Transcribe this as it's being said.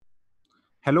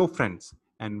Hello, friends,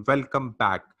 and welcome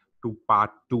back to part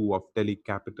two of Delhi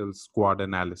Capitals squad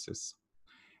analysis.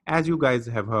 As you guys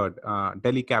have heard,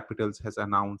 Delhi Capitals has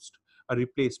announced a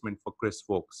replacement for Chris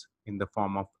Vokes in the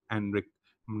form of Henrik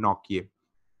Mnokye.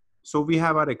 So we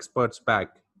have our experts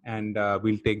back, and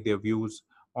we'll take their views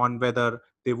on whether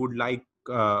they would like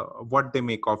what they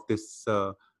make of this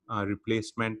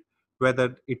replacement,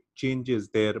 whether it changes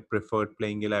their preferred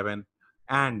playing 11,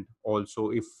 and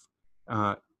also if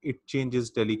uh, it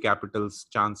changes Delhi Capitals'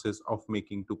 chances of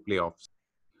making to playoffs.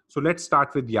 So let's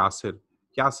start with Yasir.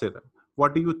 Yasir,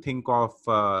 what do you think of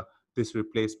this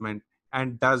replacement,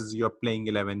 and does your playing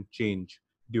 11 change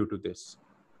due to this?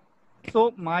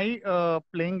 So my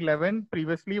playing 11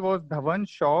 previously was Dhawan,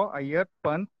 Shaw, Iyer,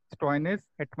 Pant, Stoinis,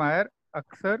 Hetmeyer,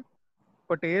 Akshar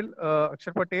Patel,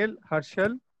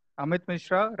 Harshal, Amit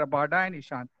Mishra, Rabada, and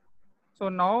Ishant. So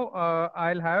now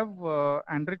I'll have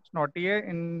Andrich Nortier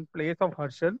in place of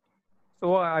Harshal.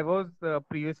 So I was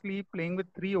previously playing with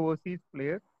three overseas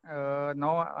players.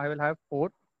 Now I will have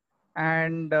four.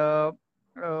 And while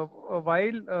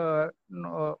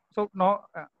so now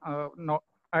no,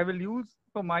 I will use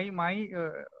so my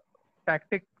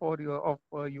tactic for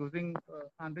using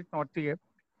Andrich Nortier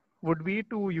would be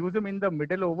to use him in the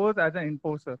middle overs as an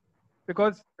enforcer,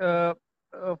 because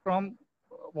from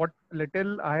what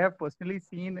little I have personally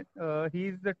seen, he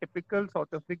is the typical South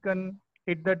African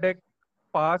hit the deck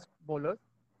fast bowler.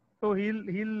 So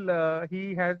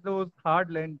he has those hard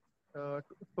lengths,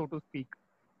 so to speak.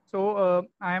 So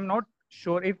I am not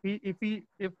sure if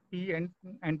he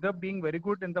ends up being very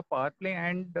good in the power play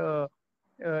and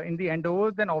in the end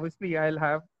overs, then obviously I'll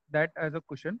have that as a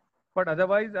cushion. But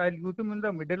otherwise, I'll use him in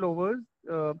the middle overs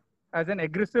as an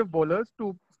aggressive bowlers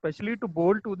to especially to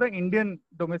bowl to the Indian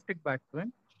domestic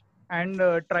batsmen and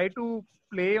try to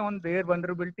play on their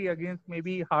vulnerability against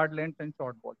maybe hard length and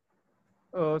short ball.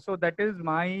 So that is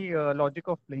my logic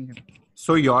of playing him.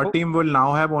 So your So team will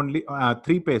now have only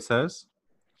three pacers.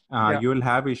 yeah. You will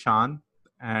have Ishan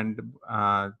and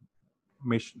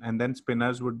and then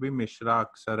spinners would be Mishra,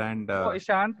 Aksar, and No,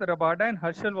 Ishant, Rabada, and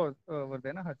Harshal were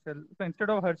there. Na? Harshal. So instead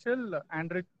of Harshal,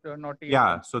 Andrich Nortier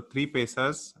yeah. came. So three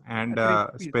pacers and Three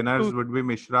pieces. spinners Two. would be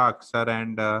Mishra, Aksar,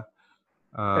 and That's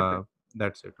it.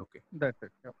 that's it. Okay, That's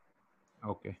it. Yeah.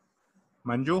 okay.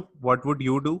 Manju, what would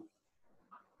you do?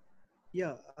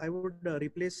 Yeah, I would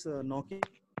replace Nokia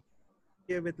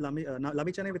with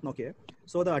Lamichane with Nokia.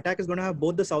 So the attack is going to have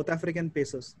both the South African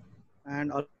pacers,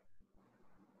 and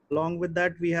along with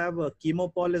that we have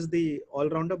Chemo Paul is the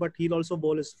all-rounder, but he'll also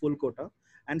bowl his full quota.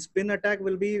 And spin attack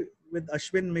will be with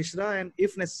Ashwin Mishra, and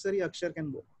if necessary, Akshar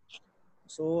can bowl.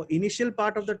 So initial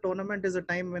part of the tournament is a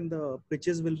time when the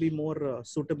pitches will be more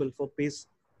suitable for pace.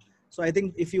 So I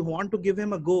think if you want to give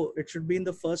him a go, it should be in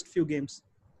the first few games,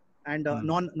 and Hmm.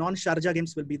 non Sharjah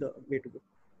games will be the way to go.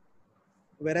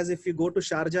 Whereas if you go to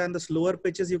Sharjah and the slower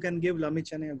pitches, you can give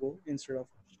Lamichane a go instead of.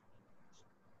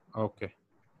 Okay,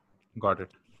 got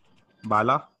it.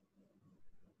 Bala,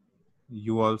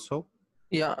 you also.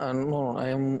 Yeah, no,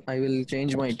 I will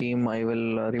change my team. I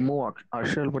will remove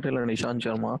Arshal Patel and Ishan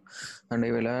Sharma, and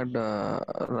I will add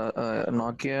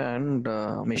Nokia and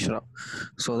Mishra,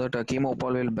 so that Akeem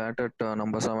Opal will bat at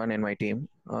number 7 in my team,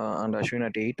 and Ashwin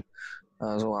at 8.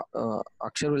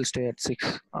 Akshar will stay at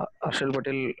 6. Arshal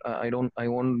Patel, I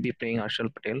won't be playing Arshal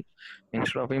Patel.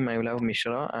 Instead of him, I will have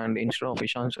Mishra, and instead of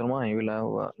Ishan Sharma, I will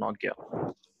have Nokia.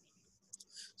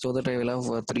 So that I will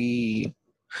have three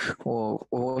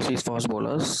overseas fast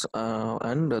bowlers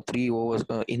and three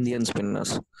Indian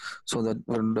spinners. So that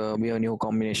would be a new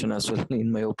combination as well,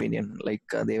 in my opinion. Like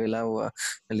they will have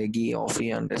Leggy,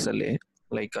 Offie, and SLA,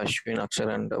 like Ashwin,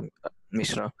 Akshar, and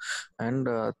Mishra, and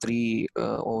three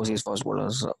overseas fast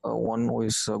bowlers. One who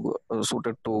is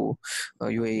suited to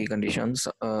UAE conditions,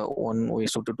 one who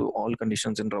is suited to all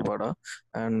conditions in Rabada,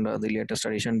 and the latest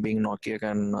addition being Nokia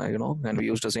can be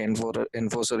used as an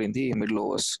enforcer in the middle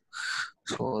overs.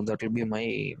 So that will be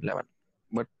my 11.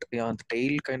 But yeah, the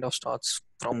tail kind of starts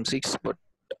from 6, but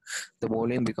the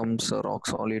bowling becomes rock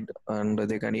solid, and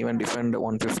they can even defend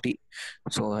 150.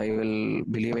 So I will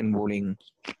believe in bowling.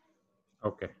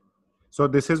 Okay. So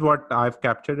this is what I've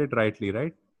captured it rightly,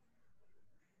 right?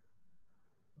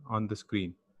 On the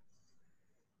screen.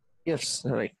 Yes,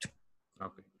 right.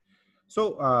 Okay.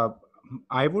 So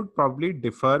I would probably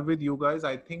differ with you guys.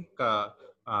 I think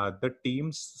the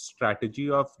team's strategy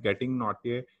of getting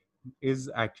Nortier is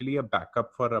actually a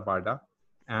backup for Rabada.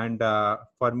 And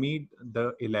for me,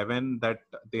 the 11 that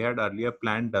they had earlier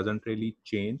planned doesn't really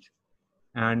change.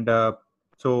 And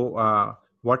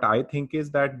what I think is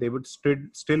that they would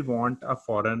still want a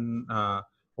foreign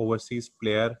overseas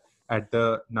player at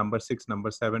the number 6, number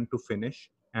 7 to finish.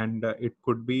 and it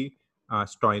could be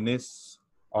Stoinis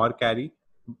or Carey.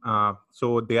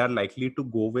 So they are likely to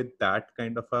go with that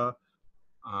kind of a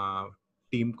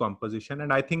team composition,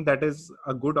 and I think that is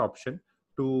a good option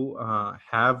to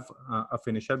have a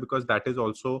finisher, because that is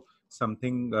also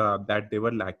something that they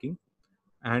were lacking.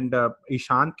 And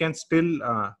Ishant can still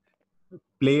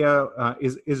play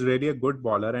is really a good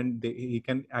bowler, and he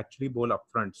can actually bowl up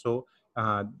front. So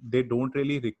they don't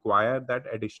really require that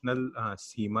additional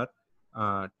seamer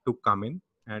to come in.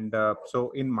 And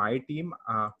so in my team,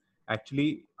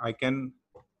 actually I can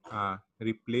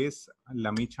replace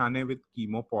Lamichane with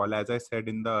Chemo Paul, as I said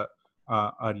in the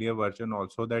earlier version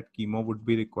also, that Chemo would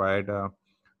be required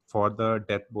for the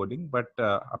death bowling. But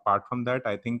apart from that,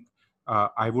 I think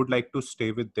I would like to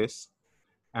stay with this.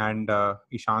 And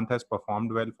Ishant has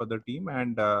performed well for the team,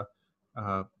 and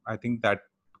I think that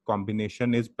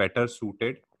combination is better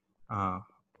suited uh,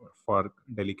 for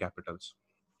Delhi Capitals.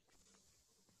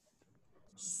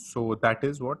 So that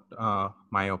is what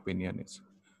my opinion is.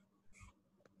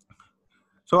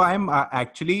 So I'm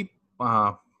actually,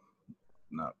 I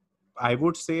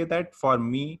would say that for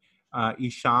me,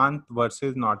 Ishant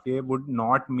versus Nautye would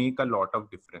not make a lot of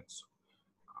difference.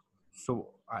 So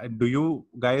do you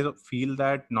guys feel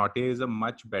that Nautye is a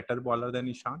much better bowler than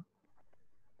Ishant?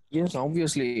 Yes,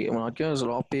 obviously, Nakia is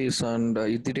raw pace and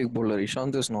athletic bowler.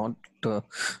 Ishant is not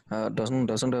doesn't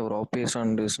have raw pace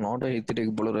and is not a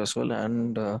athletic bowler as well,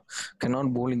 and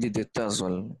cannot bowl in the depth as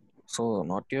well. So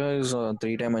Nakia is a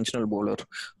three-dimensional bowler.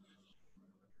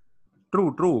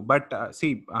 True, true. But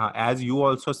see, as you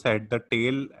also said, the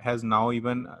tail has now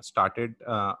even started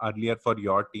earlier for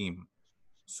your team.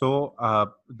 So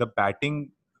the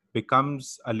batting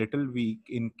becomes a little weak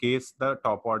in case the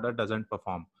top order doesn't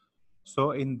perform.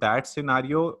 So in that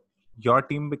scenario, your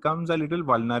team becomes a little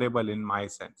vulnerable in my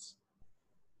sense.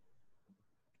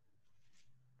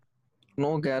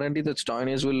 No guarantee that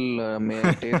Stoinis will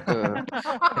take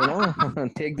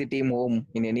take the team home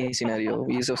in any scenario.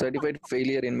 He is a certified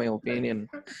failure in my opinion.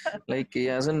 Like he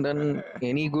hasn't done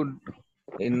any good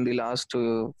in the last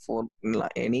for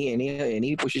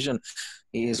any position.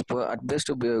 He is at best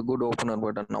a good opener,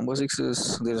 but at number six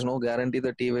is there is no guarantee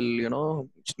that he will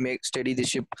make steady the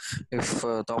ship if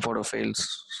top order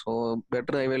fails. So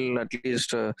better I will at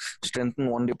least strengthen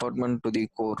one department to the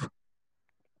core.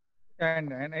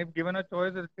 And if given a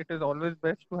choice, it is always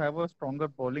best to have a stronger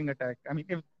bowling attack. I mean,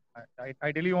 if I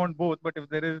ideally want both, but if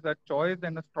there is a choice,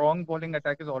 then a strong bowling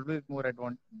attack is always more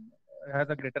has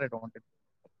a greater advantage.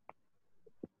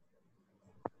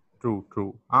 True,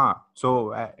 true.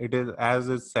 So it is as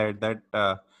is said that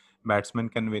batsmen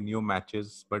can win you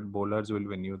matches, but bowlers will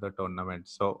win you the tournament.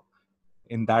 So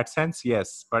in that sense,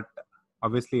 yes. But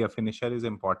obviously, a finisher is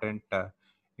important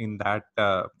in that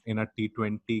in a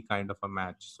T20 kind of a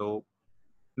match. So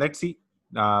let's see.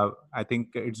 I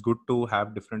think it's good to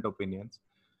have different opinions.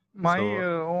 My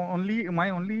So only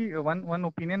one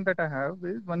opinion that I have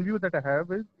is one view that I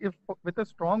have is if with a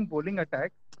strong bowling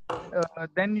attack,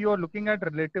 then you are looking at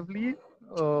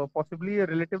possibly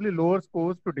relatively lower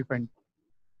scores to defend.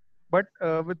 But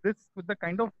with the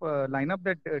kind of lineup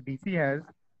that DC has,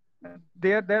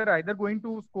 they're either going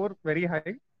to score very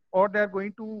high or they're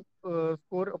going to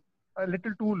score a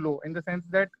little too low, in the sense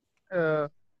that they're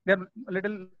a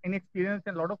little inexperienced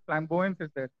and a lot of flamboyance is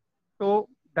there. So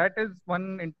that is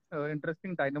one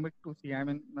interesting dynamic to see. I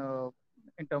mean,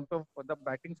 in terms of the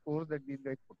batting scores that these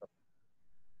guys put up.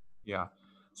 yeah.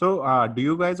 So do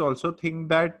you guys also think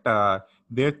that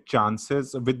their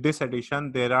chances with this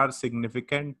addition, there are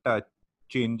significant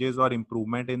changes or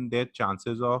improvement in their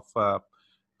chances of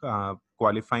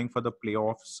qualifying for the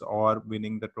playoffs or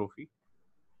winning the trophy?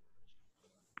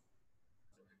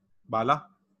 Bala?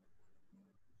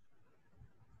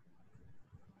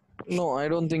 No, I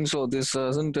don't think so. This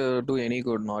doesn't do any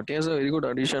good. Not as a very good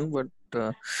addition, but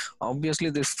obviously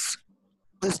this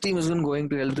team isn't going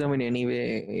to help them in any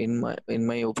way, in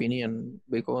my opinion,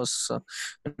 because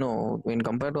when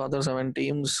compared to other seven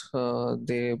teams,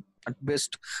 they at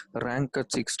best rank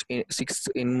at sixth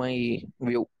in my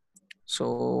view.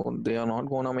 So they are not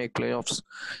gonna make playoffs.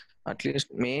 At least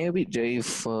maybe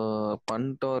if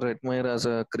Punt or Redmire has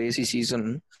a crazy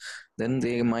season, then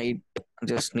they might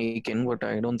just sneak in. But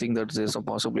I don't think that there's a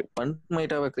possibility. Punt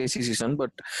might have a crazy season, but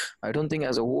I don't think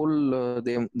as a whole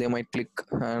they might click.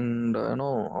 And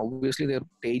obviously their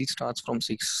tail starts from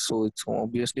six, so it's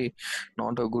obviously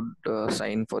not a good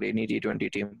sign for any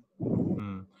T20 team.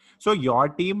 Hmm. So your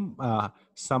team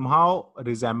somehow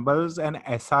resembles an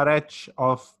SRH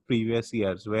of previous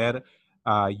years, where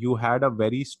you had a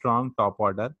very strong top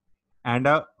order and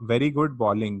a very good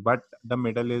bowling, but the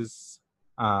middle is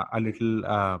a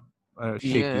little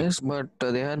shaky. Yes, but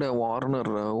they had a Warner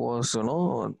who was,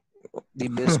 the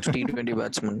best T20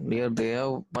 batsman. Here they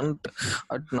have punt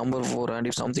at number 4, and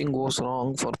if something goes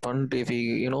wrong for punt, if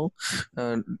he, no,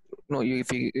 if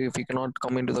he cannot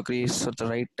come into the crease at the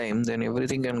right time, then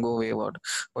everything can go wayward.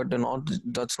 But not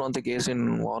that's not the case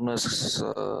in Warner's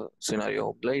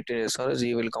scenario. Right, as far as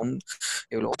he will come,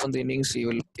 he will open the innings, he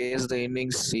will pace the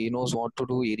innings, he knows what to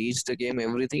do, he reads the game,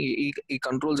 everything. He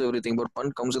controls everything. But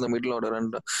punt comes in the middle order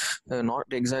and not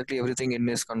exactly everything in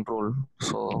his control.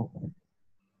 So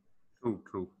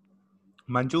True.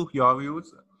 Manju, your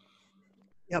views?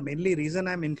 Yeah, mainly reason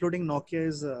I'm including Nokia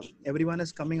is everyone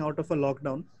is coming out of a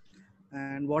lockdown.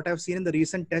 And what I've seen in the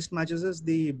recent test matches is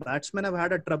the batsmen have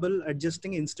had a trouble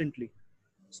adjusting instantly.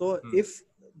 So if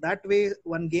that way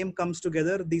one game comes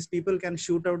together, these people can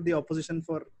shoot out the opposition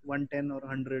for 110 or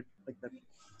 100 like that.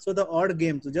 So the odd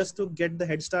games, just to get the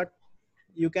head start,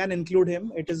 you can include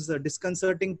him. It is a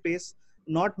disconcerting pace.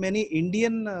 Not many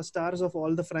Indian stars of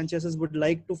all the franchises would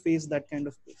like to face that kind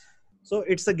of pace. So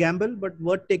it's a gamble, but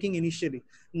worth taking initially.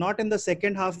 Not in the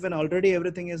second half when already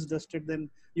everything is dusted. Then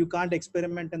you can't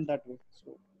experiment in that way.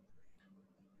 So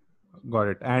Got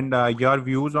it. And your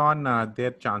views on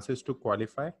their chances to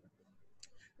qualify?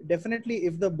 definitely,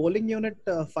 if the bowling unit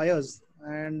fires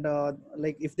and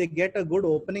like if they get a good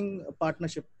opening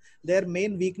partnership, their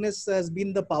main weakness has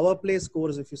been the power play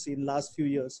scores. If you see in last few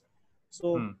years,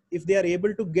 so if they are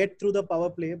able to get through the power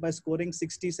play by scoring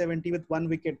 60, 70 with one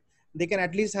wicket, they can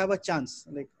at least have a chance,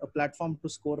 like a platform to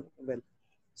score well.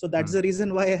 So that's the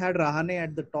reason why I had Rahane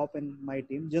at the top in my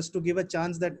team, just to give a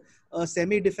chance that a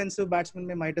semi-defensive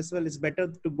batsman might as well. It's better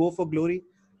to go for glory.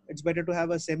 It's better to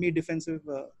have a semi-defensive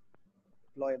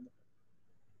ploy.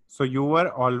 So you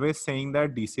were always saying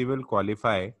that DC will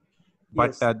qualify,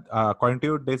 but Yes. according to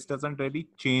you, this doesn't really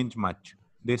change much.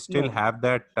 They still No. have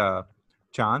that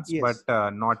chance, but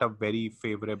Yes. not a very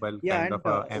favorable Yeah, kind and of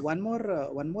a. one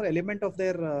more element of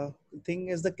their thing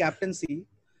is the captaincy.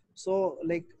 So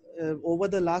like over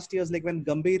the last years, like when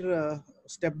Gambhir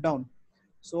stepped down,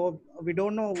 so we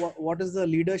don't know what is the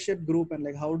leadership group and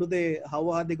like how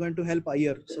are they going to help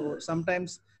Iyer. So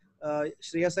sometimes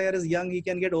Shreyas Iyer is young, he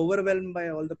can get overwhelmed by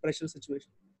all the pressure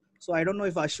situation. So I don't know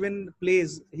if Ashwin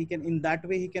plays, he can in that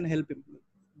way he can help him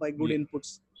by good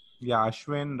inputs. Yeah,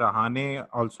 Ashwin, Rahane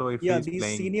also, if Yeah, he's these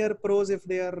playing. senior pros, if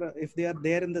they are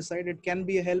there in the side, it can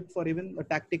be a help for even a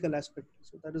tactical aspect.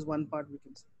 So that is one part we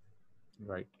can see.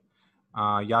 Right.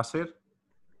 Yasir?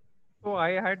 So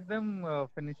I had them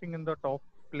finishing in the top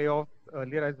playoffs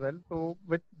earlier as well. So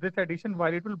with this addition,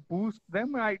 while it will boost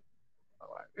them,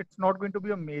 it's not going to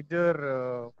be a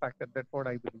major factor. That's what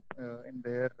I believe in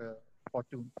their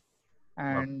fortune.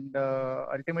 And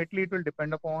ultimately, it will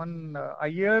depend upon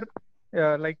Iyer,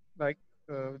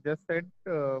 just said,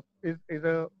 is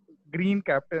a green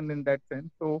captain in that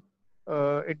sense. So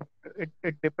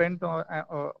it depends on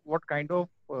what kind of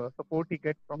support he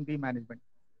gets from the management.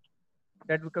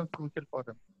 That becomes crucial for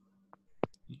them.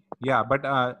 Yeah, but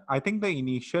I think the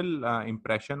initial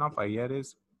impression of Iyer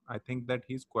is, I think that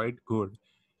he's quite good,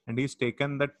 and he's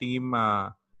taken the team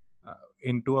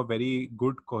into a very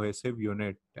good cohesive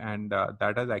unit, and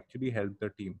that has actually helped the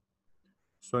team.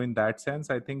 So in that sense,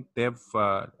 I think they've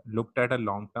looked at a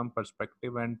long-term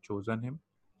perspective and chosen him,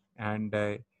 and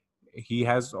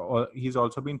he's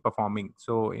also been performing.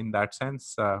 So in that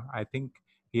sense, I think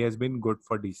he has been good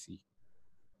for DC,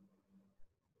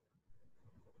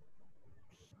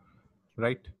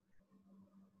 right?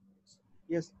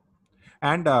 Yes.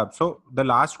 And so the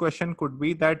last question could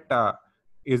be that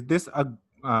is this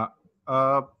uh,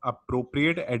 a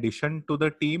appropriate addition to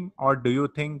the team, or do you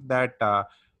think that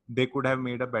they could have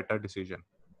made a better decision?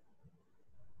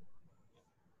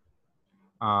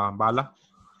 Bala?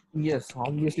 yes,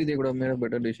 obviously they could have made a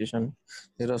better decision.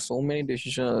 There are so many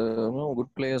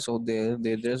good players out there.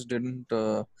 They just didn't.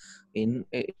 In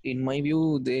my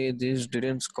view, they just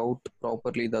didn't scout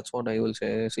properly. That's what I will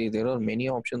say. See, there are many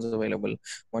options available.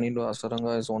 Manindo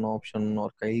Asaranga is one option,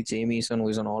 or Kyle Jamieson, who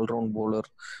is an all-round bowler.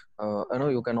 I know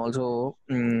you can also.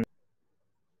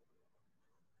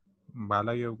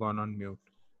 Bala, you've gone on mute.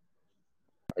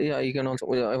 Yeah, he can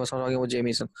also. I was talking about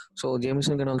Jamieson. So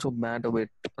Jamieson can also bat a bit.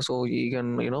 So he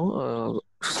can,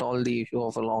 solve the issue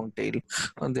of a long tail.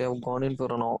 And they have gone in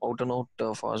for an out and out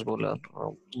fast bowler.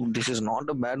 This is not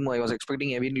a bad move. I was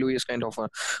expecting Evan Lewis kind of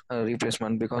a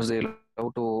replacement because they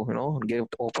love to, give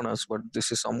openers. But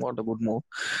this is somewhat a good move.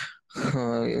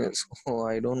 So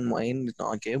I don't mind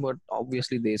okay, but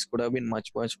obviously this could have been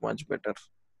much, much, much better.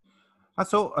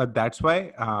 So that's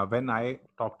why when I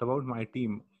talked about my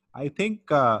team, I think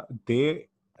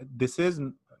this is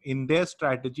in their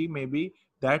strategy. Maybe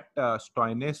that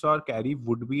Stoinis or Carey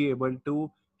would be able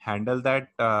to handle that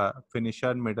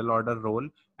finisher middle order role,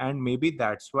 and maybe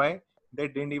that's why they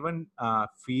didn't even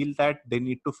feel that they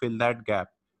need to fill that gap.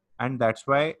 And that's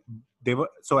why they were,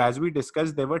 so as we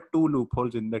discussed, there were two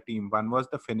loopholes in the team. One was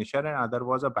the finisher and other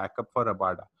was a backup for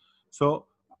Rabada. So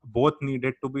both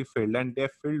needed to be filled and they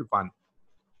filled one.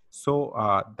 So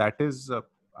that is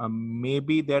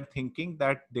maybe they're thinking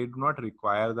that they do not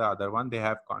require the other one, they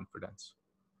have confidence.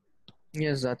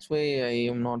 Yes, that's why I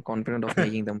am not confident of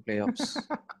making them playoffs.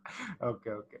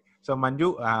 Okay. So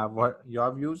Manju, what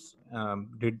your views?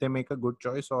 Did they make a good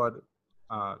choice, or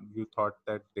you thought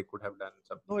that they could have done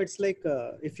something? No, it's like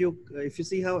if you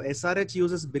see how SRH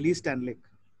uses Billy Stanley.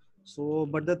 So,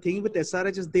 but the thing with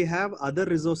SRH is they have other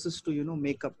resources to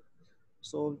make up.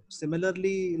 So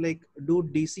similarly, like, do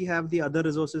DC have the other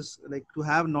resources, like to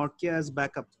have Nokia as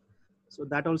backup? So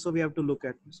that also we have to look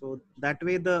at. So that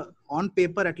way, the on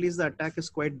paper at least the attack is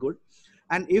quite good.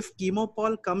 And if Chemo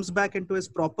Paul comes back into his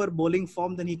proper bowling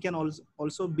form, then he can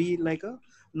also be like a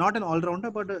not an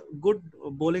all-rounder but a good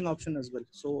bowling option as well.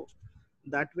 So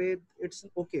that way it's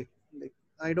okay. Like,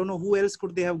 I don't know who else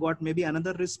could they have got. Maybe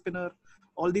another wrist spinner.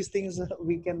 All these things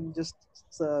we can just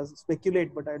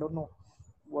speculate, but I don't know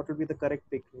what would be the correct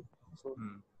pick. So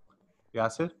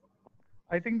Yasir?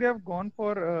 I think they have gone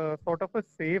for sort of a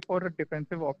safe or a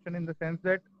defensive option, in the sense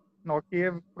that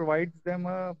Nokia provides them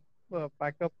a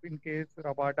backup in case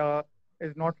Rabada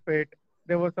is not fit.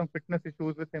 There were some fitness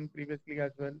issues with him previously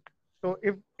as well. So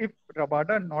if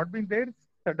Rabada not been there,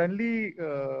 suddenly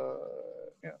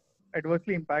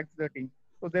adversely impacts the team.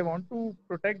 So they want to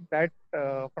protect that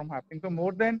from happening. So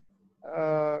more than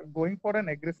going for an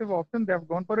aggressive option, they have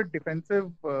gone for a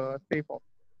defensive safe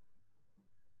option.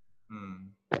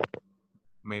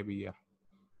 Maybe, yeah.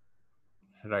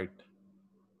 Right.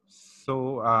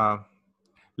 So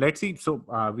let's see. So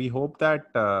we hope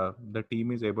that the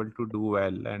team is able to do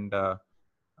well, and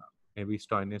maybe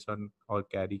Stoinis or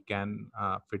Carey can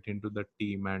fit into the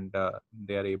team, and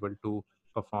they are able to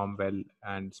perform well,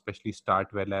 and especially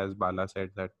start well. As Bala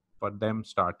said, that for them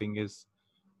starting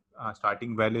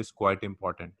well is quite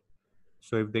important.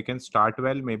 So if they can start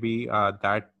well, maybe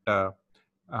that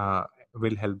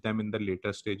will help them in the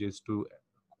later stages to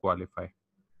qualify.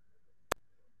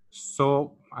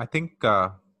 So I think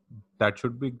that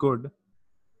should be good.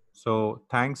 So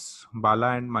thanks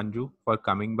Bala and Manju for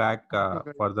coming back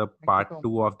for the Thank you part so much.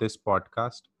 2 of this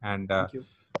podcast, and thank you.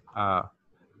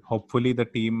 hopefully the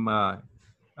team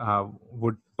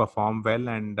would perform well,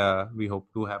 and we hope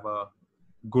to have a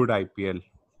good IPL. Yeah,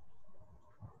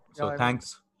 So I was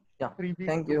thanks. Yeah, 3 weeks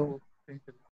thank to you. go.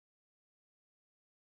 Essentially.